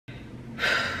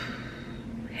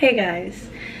Hey guys,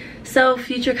 so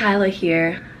future Kyla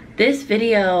here. This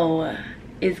video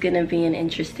is gonna be an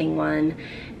interesting one.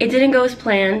 It didn't go as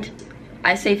planned.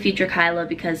 I say future Kyla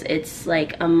because it's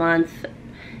like a month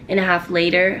and a half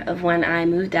later of when I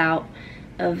moved out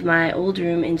of my old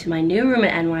room into my new room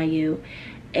at NYU,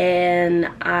 and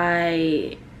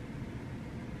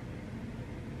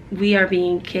we are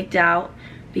being kicked out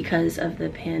because of the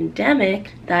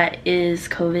pandemic that is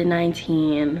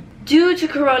COVID-19. Due to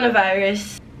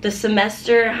coronavirus, the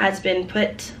semester has been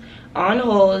put on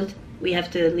hold. We have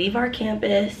to leave our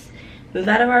campus, move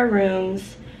out of our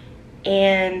rooms,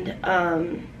 and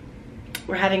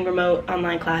we're having remote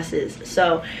online classes.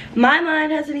 So my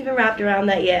mind hasn't even wrapped around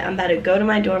that yet. I'm about to go to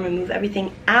my dorm and move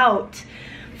everything out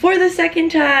for the second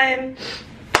time.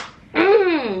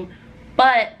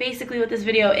 But basically what this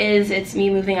video is, it's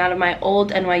me moving out of my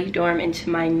old NYU dorm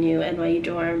into my new NYU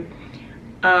dorm.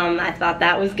 I thought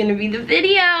that was gonna be the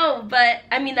video, but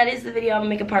I mean, that is the video. I'm gonna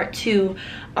make a part 2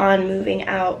 on moving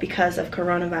out because of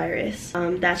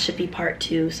coronavirus. That should be part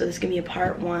 2, so this is gonna be a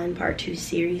part 1, part 2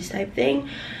 series type thing.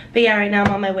 But yeah, right now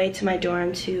I'm on my way to my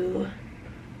dorm to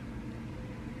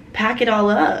pack it all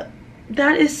up.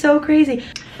 That is so crazy.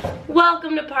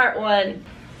 Welcome to part 1.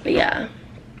 But yeah,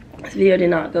 this video did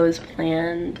not go as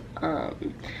planned.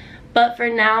 But for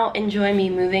now, enjoy me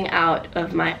moving out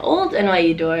of my old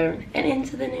NYU dorm and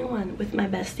into the new one with my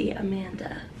bestie,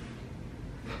 Amanda.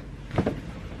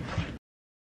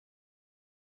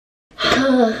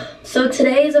 So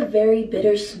today is a very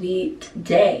bittersweet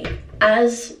day.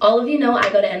 As all of you know, I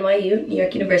go to NYU, New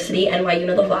York University, NYU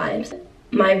know the vibes.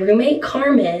 My roommate,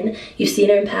 Carmen, you've seen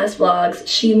her in past vlogs,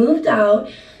 she moved out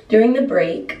during the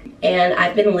break, and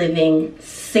I've been living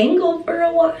single for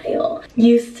a while.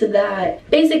 Used to that.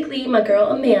 Basically, my girl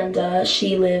Amanda,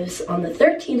 she lives on the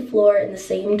 13th floor in the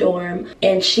same dorm,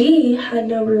 and she had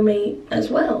no roommate as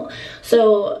well.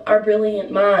 So our brilliant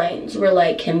minds were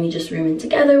like, can we just room in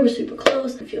together? We're super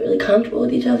close. We feel really comfortable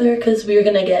with each other because we were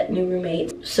gonna get new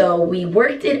roommates. So we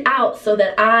worked it out so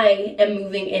that I am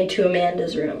moving into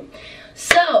Amanda's room.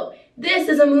 So this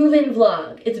is a move-in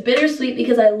vlog. It's bittersweet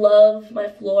because I love my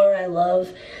floor, I love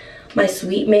my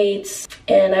suite mates,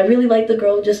 and I really like the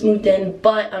girl who just moved in,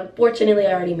 but unfortunately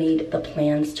I already made the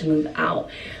plans to move out.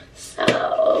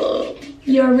 So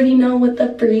you already know what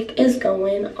the freak is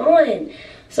going on.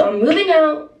 So I'm moving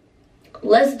out.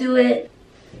 Let's do it.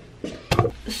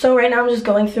 So right now I'm just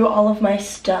going through all of my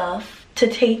stuff to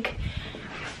take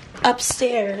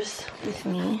upstairs with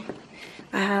me.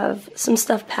 I have some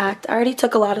stuff packed. I already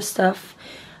took a lot of stuff,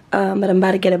 but I'm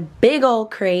about to get a big old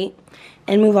crate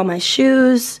and move all my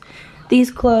shoes,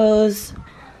 these clothes,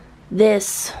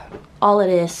 this, all of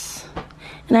this.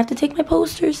 And I have to take my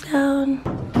posters down.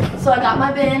 So I got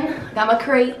my bin, I got my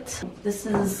crate. This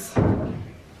is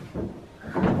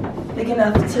big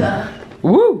enough to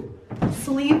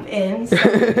sleep in. So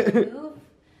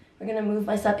we're gonna move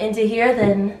my stuff into here,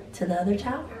 then to the other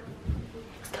tower.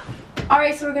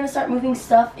 Alright, so we're gonna start moving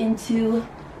stuff into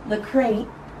the crate.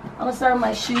 I'm gonna start with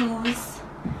my shoes.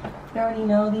 You already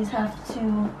know these have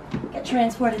to get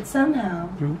transported somehow.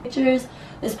 Pictures,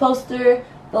 this poster,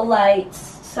 the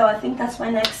lights. So I think that's my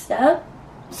next step.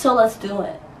 So let's do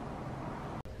it.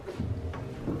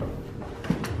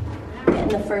 Getting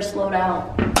the first load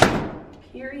out.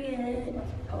 Period.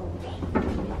 Oh.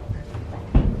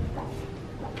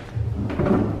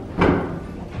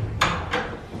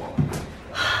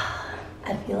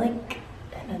 I feel like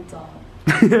an adult.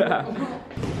 Yeah.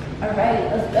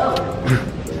 Alright, let's go.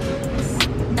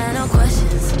 No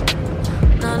questions.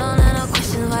 No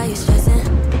questions. Why you stressing?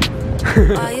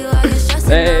 Why you stressing?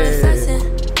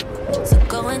 Hey. So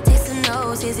go and take some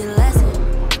notes. Here's your lesson.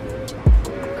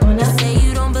 Going up. Say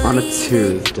you don't believe on a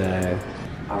Tuesday.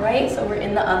 Alright, so we're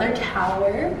in the other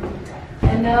tower.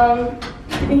 And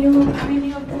giving you a little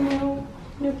preview of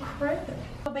the new crib.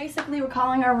 So basically we're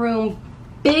calling our room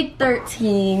Big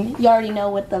 13. You already know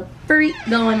what the freak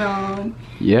going on.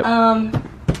 Yep.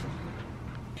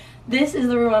 This is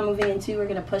the room I'm moving into. We're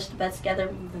gonna push the beds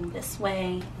together, move them this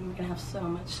way, and we're gonna have so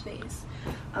much space.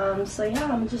 So yeah, I'm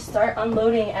gonna just start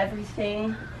unloading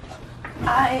everything.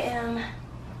 I am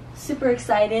super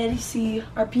excited. You see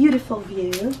our beautiful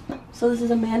view. So this is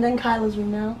Amanda and Kyla's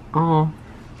room now. Oh.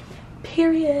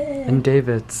 Period. And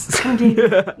David's. And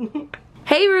David.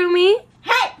 Hey, roomie.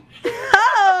 Hey.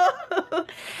 Oh.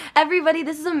 Everybody,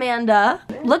 this is Amanda.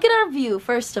 Look at our view,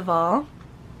 first of all.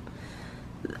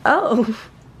 Oh.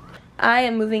 I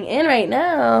am moving in right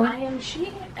now. I am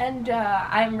she, and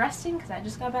I'm resting because I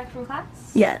just got back from class.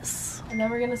 Yes. And then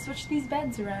we're gonna switch these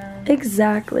beds around.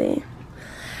 Exactly.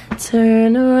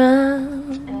 Turn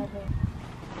around.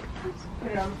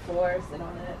 Put it on the floor, sit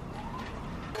on it.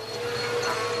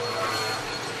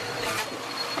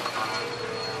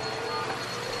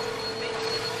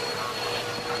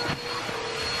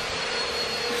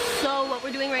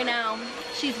 we're doing right now.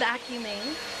 She's vacuuming.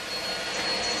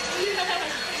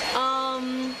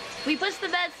 We pushed the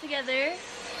beds together.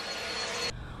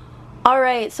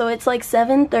 Alright, so it's like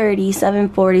 7:30,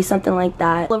 7:40, something like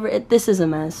that. This is a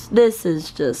mess. This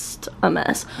is just a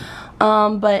mess.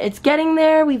 But it's getting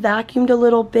there. We vacuumed a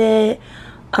little bit,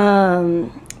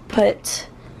 put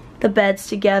the beds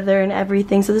together and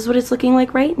everything. So this is what it's looking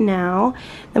like right now.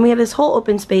 Then we have this whole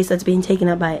open space that's being taken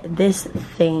up by this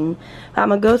thing. I'm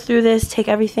gonna go through this, take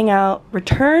everything out,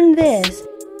 return this.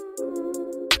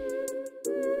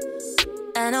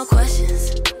 And no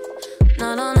questions.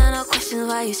 No questions.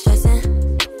 Why you stressing?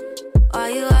 Why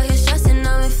you out here stressing?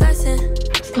 I'm infessing.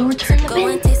 Let's go return the Go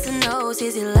and taste the nose.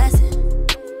 Here's your lesson.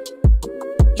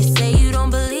 You say you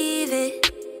don't believe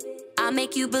it. I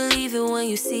make you believe it when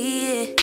you see it.